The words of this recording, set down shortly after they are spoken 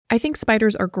I think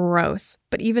spiders are gross,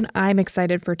 but even I'm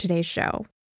excited for today's show.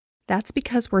 That's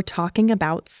because we're talking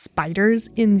about spiders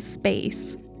in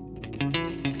space.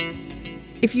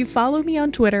 If you follow me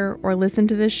on Twitter or listen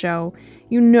to this show,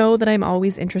 you know that I'm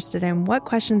always interested in what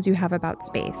questions you have about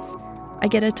space. I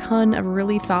get a ton of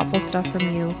really thoughtful stuff from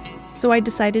you, so I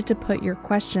decided to put your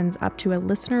questions up to a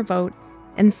listener vote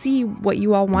and see what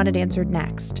you all wanted answered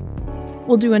next.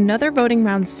 We'll do another voting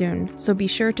round soon, so be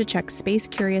sure to check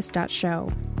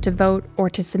spacecurious.show to vote or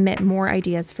to submit more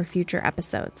ideas for future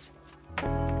episodes.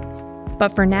 But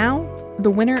for now, the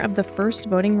winner of the first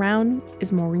voting round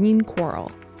is Maureen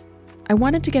Quarrel. I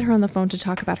wanted to get her on the phone to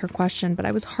talk about her question, but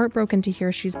I was heartbroken to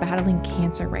hear she's battling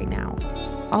cancer right now.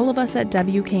 All of us at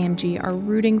WKMG are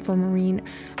rooting for Maureen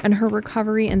and her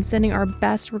recovery and sending our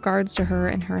best regards to her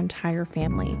and her entire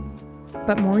family.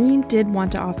 But Maureen did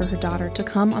want to offer her daughter to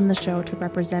come on the show to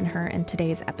represent her in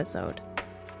today's episode.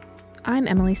 I'm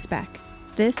Emily Speck.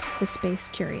 This is Space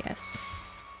Curious.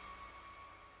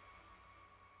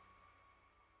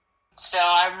 So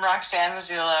I'm Roxanne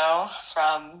Mazzullo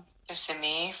from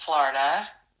Kissimmee, Florida,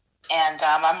 and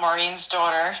I'm Maureen's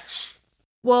daughter.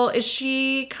 Well, is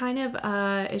she kind of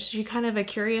a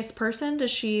curious person? Does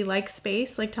she like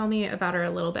space? Like, tell me about her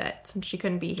a little bit since she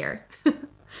couldn't be here.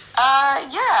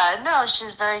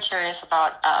 She's very curious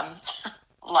about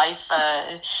life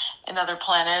in other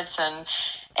planets and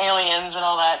aliens and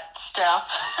all that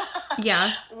stuff.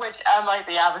 Yeah. Which I'm like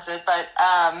the opposite, but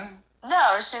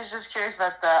no, she's just curious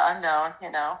about the unknown,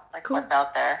 Cool. What's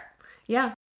out there.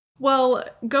 Yeah. Well,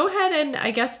 go ahead and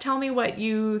I guess tell me what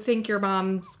you think your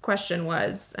mom's question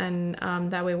was, and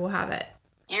that way we'll have it.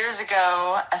 Years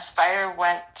ago, a spider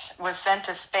was sent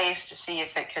to space to see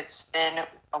if it could spin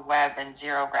a web in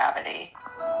zero gravity.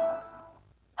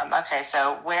 Okay,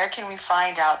 so where can we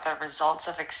find out the results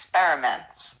of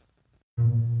experiments?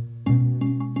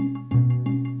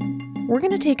 We're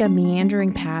going to take a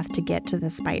meandering path to get to the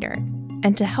spider.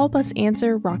 And to help us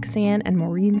answer Roxanne and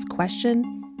Maureen's question,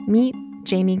 meet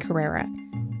Jamie Carrera.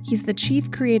 He's the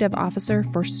Chief Creative Officer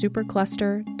for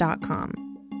Supercluster.com.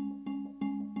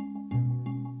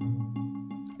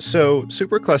 So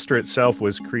Supercluster itself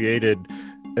was created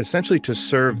essentially to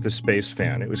serve the space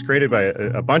fan. It was created by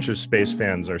a bunch of space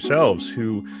fans ourselves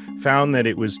who found that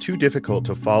it was too difficult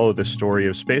to follow the story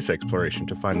of space exploration,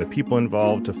 to find the people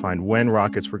involved, to find when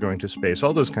rockets were going to space,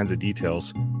 all those kinds of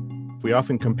details. We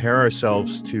often compare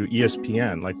ourselves to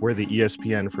ESPN, like we're the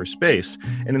ESPN for space.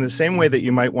 And in the same way that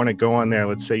you might want to go on there,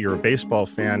 let's say you're a baseball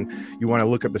fan, you want to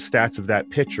look up the stats of that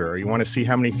pitcher, or you want to see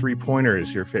how many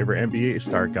three-pointers your favorite NBA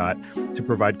star got to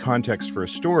provide context for a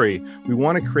story, we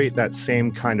want to create that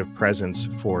same kind of presence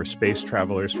for space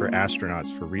travelers, for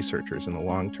astronauts, for researchers in the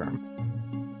long term.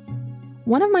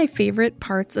 One of my favorite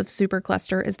parts of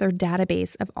Supercluster is their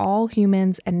database of all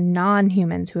humans and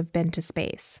non-humans who have been to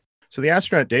space. So the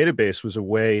astronaut database was a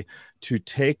way to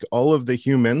take all of the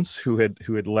humans who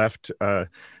had left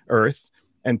Earth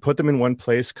and put them in one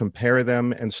place, compare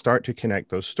them, and start to connect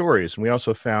those stories. And we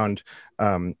also found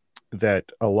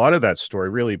that a lot of that story,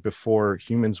 really before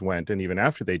humans went and even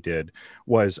after they did,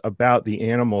 was about the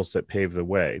animals that paved the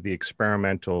way, the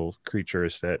experimental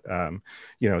creatures that,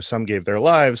 some gave their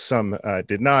lives, some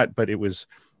did not, but it was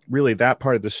really that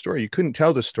part of the story. You couldn't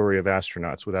tell the story of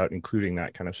astronauts without including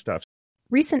that kind of stuff.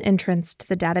 Recent entrants to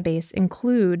the database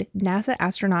include NASA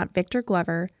astronaut Victor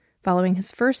Glover following his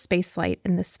first spaceflight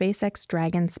in the SpaceX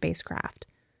Dragon spacecraft.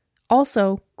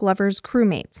 Also, Glover's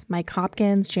crewmates, Mike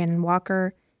Hopkins, Shannon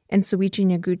Walker, and Soichi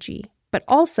Noguchi, but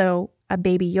also a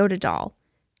Baby Yoda doll,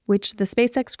 which the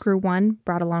SpaceX Crew One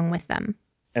brought along with them.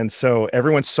 And so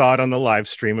everyone saw it on the live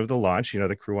stream of the launch.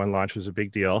 The Crew One launch was a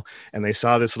big deal. And they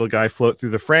saw this little guy float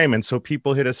through the frame. And so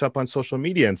people hit us up on social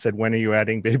media and said, when are you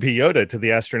adding Baby Yoda to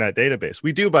the astronaut database?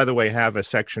 We do, by the way, have a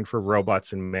section for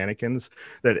robots and mannequins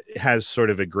that has sort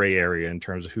of a gray area in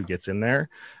terms of who gets in there.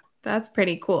 That's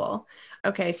pretty cool.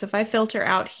 Okay, so if I filter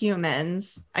out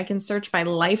humans, I can search by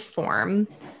life form.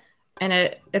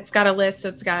 And it's got a list. So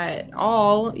it's got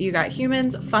you got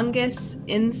humans, fungus,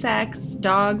 insects,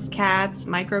 dogs, cats,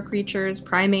 micro creatures,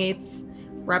 primates,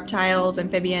 reptiles,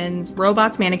 amphibians,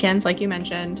 robots, mannequins, like you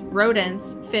mentioned,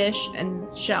 rodents, fish, and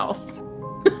shells.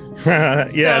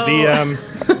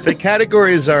 The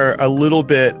categories are a little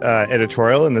bit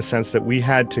editorial in the sense that we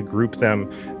had to group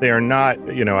them. They are not,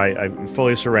 I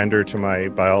fully surrender to my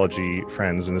biology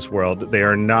friends in this world. They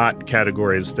are not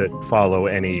categories that follow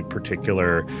any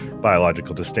particular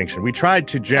biological distinction. We tried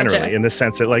to generally in the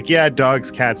sense that dogs,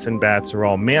 cats, and bats are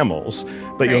all mammals,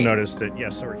 but You'll notice that,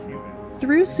 so are humans.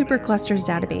 Through Supercluster's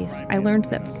database, I learned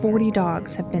that 40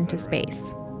 dogs have been to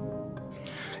space.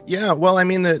 Yeah, well, I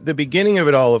mean, the beginning of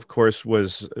it all, of course,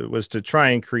 was to try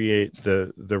and create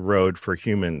the road for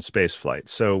human space flight.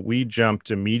 So we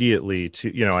jumped immediately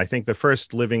to, I think the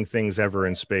first living things ever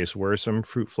in space were some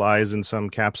fruit flies in some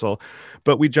capsule,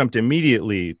 but we jumped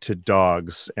immediately to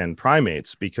dogs and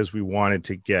primates because we wanted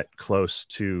to get close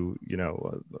to,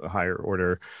 a higher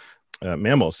order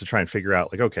mammals to try and figure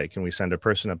out, like, okay, can we send a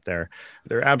person up there?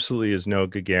 There absolutely is no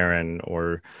Gagarin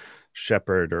or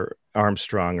Shepard or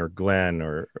Armstrong or Glenn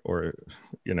or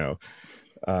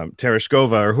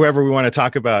Tereshkova or whoever we want to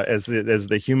talk about as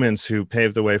the humans who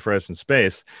paved the way for us in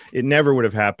space. It never would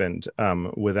have happened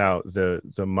without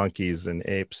the monkeys and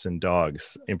apes and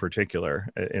dogs in particular,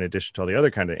 in addition to all the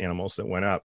other kind of animals that went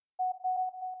up.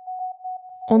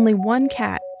 Only one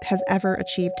cat has ever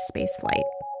achieved spaceflight.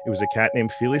 It was a cat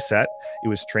named Félicette. It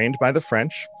was trained by the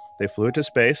French. They flew it to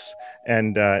space,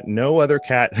 and no other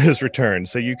cat has returned.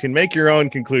 So you can make your own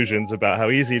conclusions about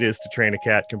how easy it is to train a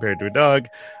cat compared to a dog,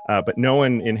 but no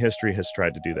one in history has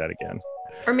tried to do that again.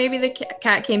 Or maybe the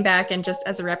cat came back and just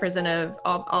as a representative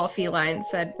of all felines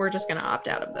said, we're just going to opt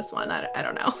out of this one. I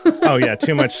don't know. Oh, yeah,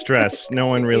 too much stress. No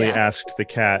one really asked the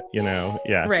cat,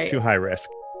 right. Too high risk.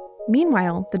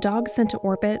 Meanwhile, the dogs sent to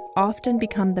orbit often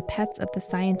become the pets of the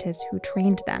scientists who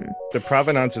trained them. The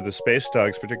provenance of the space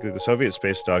dogs, particularly the Soviet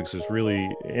space dogs, is really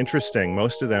interesting.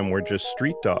 Most of them were just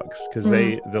street dogs because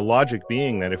the logic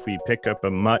being that if we pick up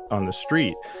a mutt on the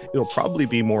street, it'll probably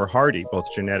be more hardy,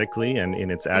 both genetically and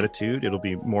in its attitude. It'll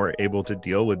be more able to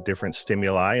deal with different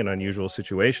stimuli and unusual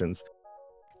situations.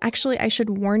 Actually, I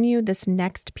should warn you, this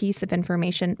next piece of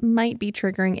information might be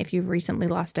triggering if you've recently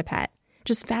lost a pet.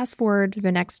 Just fast forward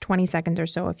the next 20 seconds or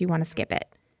so if you want to skip it.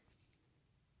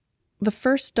 The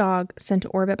first dog sent to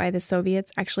orbit by the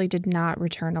Soviets actually did not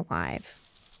return alive.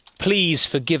 "Please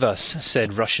forgive us,"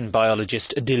 said Russian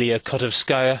biologist Adilia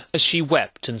Kotovskaya as she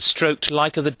wept and stroked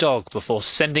Laika the dog before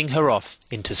sending her off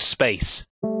into space.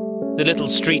 The little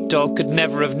street dog could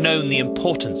never have known the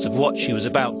importance of what she was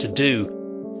about to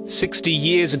do. 60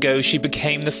 years ago, she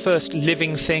became the first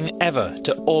living thing ever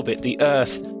to orbit the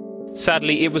Earth.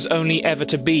 Sadly, it was only ever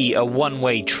to be a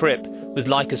one-way trip, with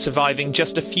Laika surviving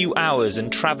just a few hours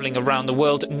and travelling around the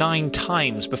world 9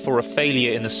 times before a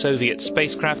failure in the Soviet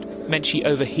spacecraft meant she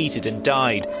overheated and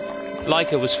died.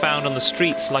 Laika was found on the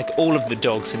streets like all of the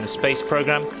dogs in the space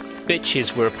program.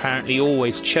 Bitches were apparently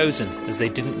always chosen, as they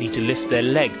didn't need to lift their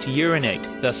leg to urinate,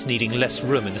 thus needing less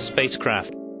room in the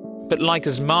spacecraft. But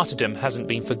Laika's martyrdom hasn't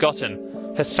been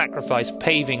forgotten, her sacrifice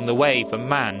paving the way for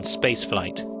manned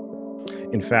spaceflight.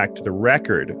 In fact, the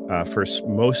record for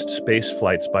most space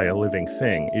flights by a living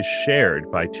thing is shared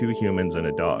by 2 humans and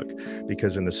a dog,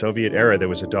 because in the Soviet era, there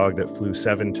was a dog that flew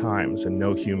 7 times, and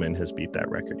no human has beat that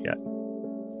record yet.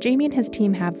 Jamie and his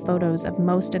team have photos of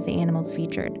most of the animals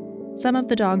featured. Some of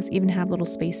the dogs even have little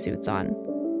spacesuits on.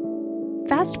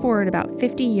 Fast forward about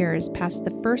 50 years past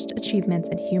the first achievements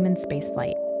in human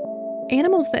spaceflight.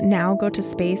 Animals that now go to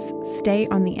space stay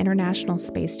on the International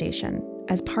Space Station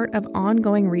as part of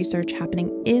ongoing research happening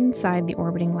inside the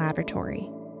orbiting laboratory.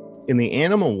 In the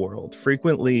animal world,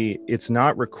 frequently it's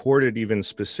not recorded even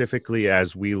specifically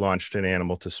as we launched an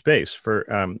animal to space. For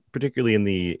particularly in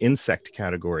the insect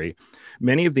category,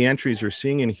 many of the entries you're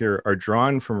seeing in here are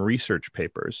drawn from research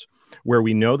papers where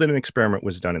we know that an experiment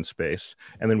was done in space,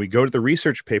 and then we go to the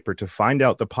research paper to find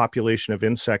out the population of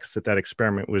insects that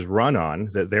experiment was run on,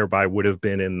 that thereby would have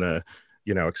been in the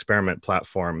experiment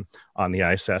platform on the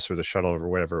ISS or the shuttle or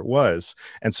whatever it was.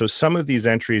 And so some of these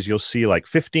entries, you'll see like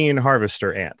 15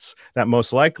 harvester ants. That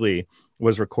most likely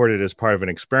was recorded as part of an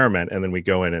experiment. And then we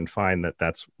go in and find that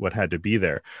that's what had to be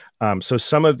there. So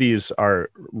some of these are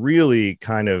really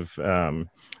kind of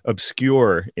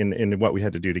obscure in what we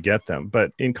had to do to get them.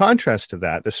 But in contrast to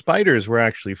that, the spiders were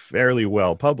actually fairly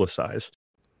well publicized.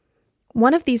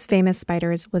 One of these famous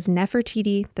spiders was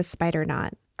Nefertiti the spider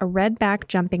knot, a red-back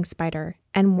jumping spider,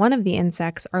 and one of the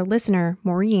insects our listener,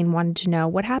 Maureen, wanted to know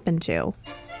what happened to.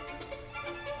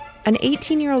 An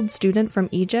 18-year-old student from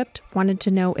Egypt wanted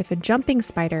to know if a jumping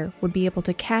spider would be able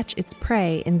to catch its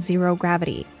prey in zero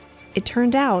gravity. It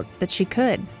turned out that she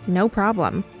could, no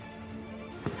problem.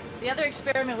 The other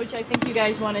experiment, which I think you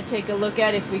guys want to take a look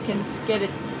at if we can get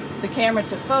the camera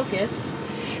to focus,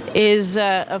 is,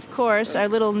 of course, our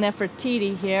little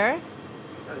Nefertiti here.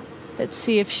 Let's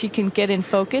see if she can get in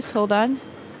focus. Hold on.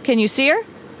 Can you see her?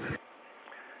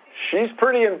 She's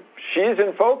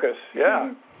in focus,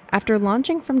 yeah. After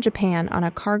launching from Japan on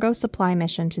a cargo supply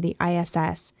mission to the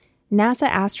ISS, NASA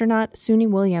astronaut Suni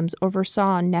Williams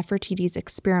oversaw Nefertiti's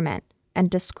experiment and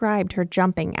described her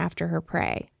jumping after her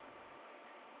prey.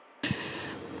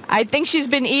 I think she's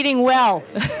been eating well.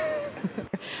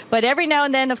 But every now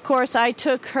and then, of course, I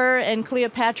took her and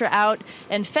Cleopatra out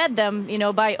and fed them,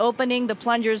 by opening the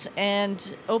plungers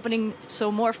and opening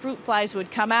so more fruit flies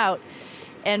would come out.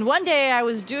 And one day I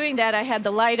was doing that. I had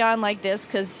the light on like this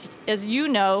because, as you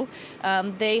know,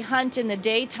 they hunt in the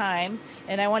daytime,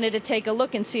 and I wanted to take a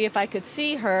look and see if I could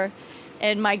see her.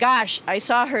 And my gosh, I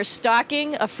saw her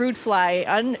stalking a fruit fly,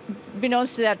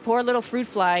 unbeknownst to that poor little fruit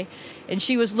fly. And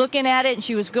she was looking at it, and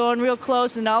she was going real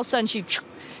close, and all of a sudden she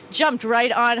jumped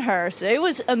right on her. So it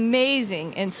was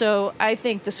amazing. And so I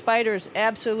think the spiders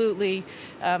absolutely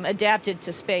adapted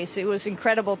to space. It was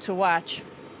incredible to watch.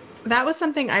 That was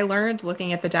something I learned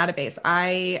looking at the database.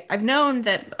 I've known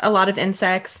that a lot of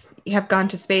insects have gone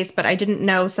to space, but I didn't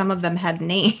know some of them had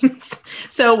names.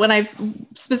 So when I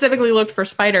specifically looked for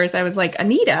spiders, I was like,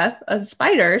 Anita, a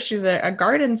spider, she's a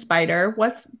garden spider.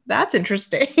 That's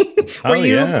interesting.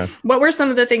 Yeah. What were some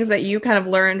of the things that you kind of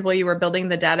learned while you were building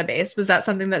the database? Was that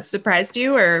something that surprised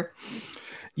you, or?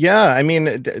 Yeah, I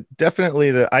mean,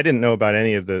 definitely I didn't know about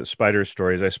any of the spider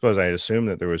stories. I suppose I had assumed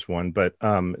that there was one, but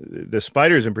the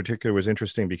spiders in particular was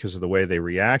interesting because of the way they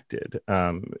reacted.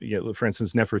 For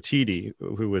instance, Nefertiti,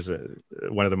 who was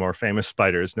one of the more famous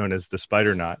spiders known as the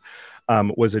spider knot,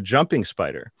 was a jumping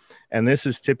spider. And this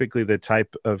is typically the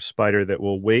type of spider that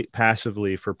will wait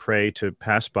passively for prey to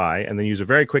pass by and then use a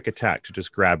very quick attack to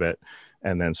just grab it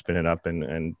and then spin it up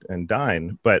and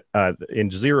dine. But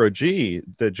in zero G,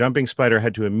 the jumping spider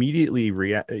had to immediately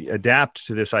adapt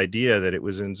to this idea that it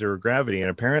was in zero gravity.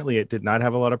 And apparently it did not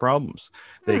have a lot of problems.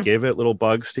 They gave it little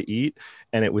bugs to eat,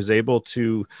 and it was able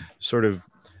to sort of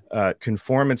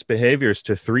conform its behaviors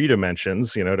to 3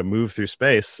 dimensions, to move through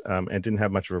space, and didn't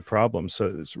have much of a problem.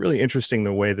 So it's really interesting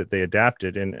the way that they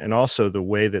adapted, and also the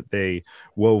way that they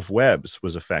wove webs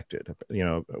was affected.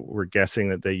 We're guessing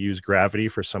that they use gravity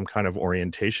for some kind of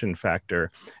orientation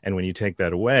factor. And when you take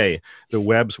that away, the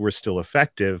webs were still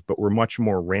effective, but were much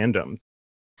more random.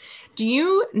 Do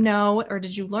you know, or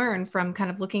did you learn from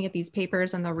kind of looking at these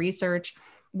papers and the research,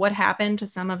 what happened to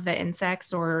some of the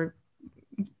insects, or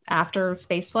after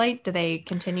spaceflight? Do they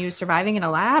continue surviving in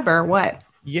a lab, or what?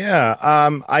 Yeah,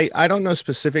 I don't know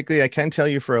specifically. I can tell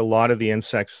you for a lot of the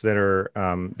insects that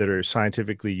are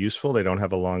scientifically useful, they don't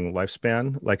have a long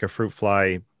lifespan. Like a fruit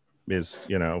fly is,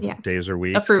 days or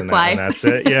weeks. A fruit fly. And that's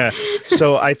it. Yeah.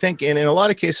 So I think in a lot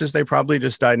of cases, they probably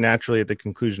just died naturally at the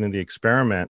conclusion of the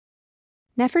experiment.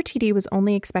 Nefertiti was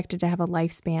only expected to have a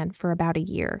lifespan for about a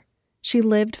year. She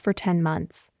lived for 10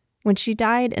 months. When she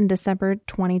died in December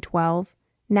 2012,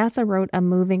 NASA wrote a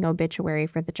moving obituary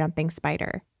for the jumping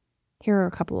spider. Here are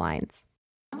a couple lines.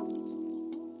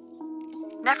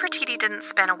 Nefertiti didn't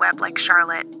spin a web like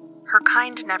Charlotte. Her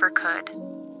kind never could.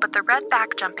 But the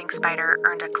redback jumping spider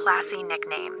earned a classy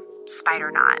nickname,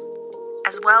 Spider Knot,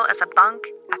 as well as a bunk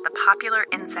at the popular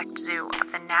insect zoo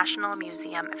of the National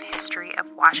Museum of History of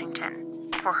Washington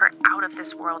for her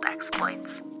out-of-this-world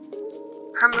exploits.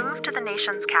 Her move to the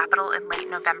nation's capital in late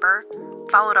November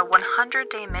followed a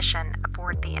 100-day mission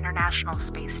aboard the International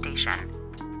Space Station.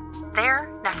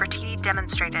 There, Nefertiti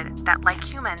demonstrated that, like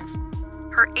humans,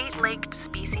 her 8-legged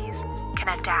species can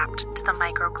adapt to the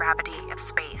microgravity of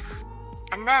space,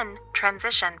 and then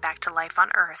transition back to life on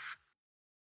Earth.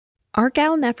 Our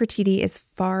gal Nefertiti is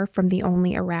far from the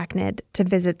only arachnid to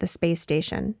visit the space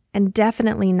station, and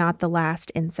definitely not the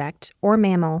last insect or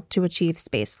mammal to achieve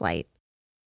spaceflight.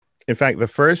 In fact, the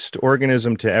first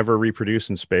organism to ever reproduce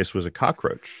in space was a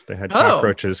cockroach. They had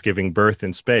cockroaches giving birth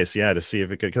in space, to see if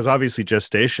it could, because obviously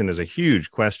gestation is a huge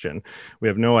question. We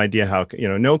have no idea how,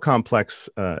 no complex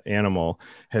animal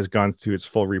has gone through its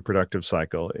full reproductive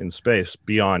cycle in space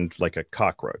beyond like a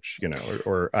cockroach,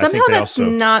 or somehow I think they that's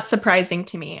not surprising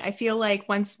to me. I feel like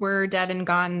once we're dead and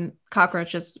gone,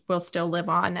 cockroaches will still live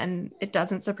on, and it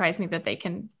doesn't surprise me that they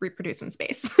can reproduce in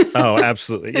space. Oh,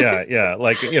 absolutely. Yeah.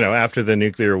 Like, after the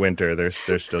nuclear winter, they're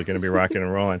still going to be rocking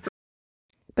and rolling.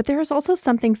 But there is also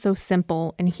something so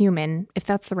simple and human, if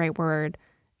that's the right word,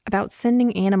 about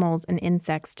sending animals and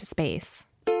insects to space.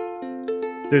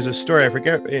 There's a story, I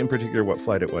forget in particular what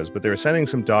flight it was, but they were sending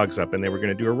some dogs up and they were going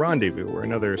to do a rendezvous where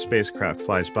another spacecraft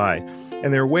flies by.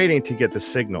 And they were waiting to get the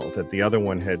signal that the other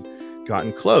one had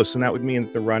gotten close, and that would mean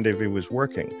that the rendezvous was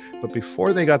working. But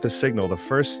before they got the signal, the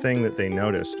first thing that they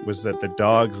noticed was that the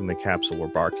dogs in the capsule were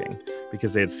barking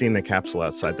because they had seen the capsule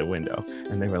outside the window.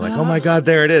 And they were like, oh my God,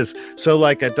 there it is. So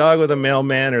like a dog with a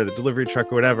mailman or the delivery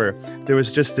truck or whatever, there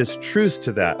was just this truth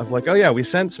to that of like, oh yeah, we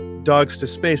sent dogs to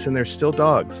space and they're still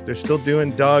dogs. They're still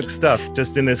doing dog stuff,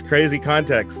 just in this crazy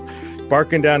context,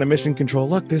 barking down to mission control.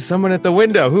 Look, there's someone at the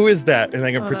window. Who is that? And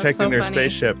they're protecting their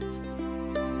spaceship.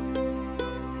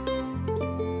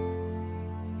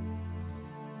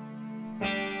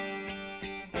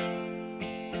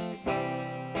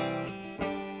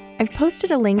 I've posted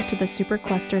a link to the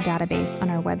Supercluster database on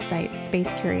our website,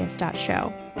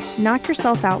 spacecurious.show. Knock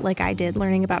yourself out like I did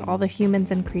learning about all the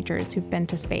humans and creatures who've been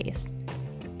to space.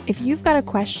 If you've got a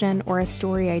question or a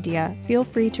story idea, feel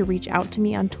free to reach out to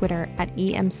me on Twitter at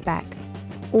emspec,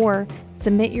 or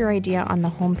submit your idea on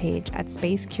the homepage at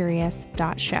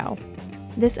spacecurious.show.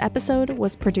 This episode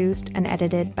was produced and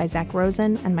edited by Zach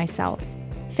Rosen and myself.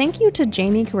 Thank you to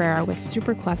Jamie Carrera with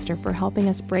Supercluster for helping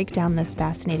us break down this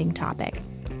fascinating topic.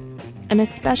 And a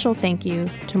special thank you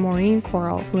to Maureen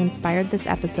Coral, who inspired this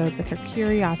episode with her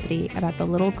curiosity about the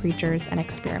little creatures and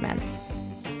experiments.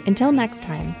 Until next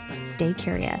time, stay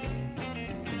curious.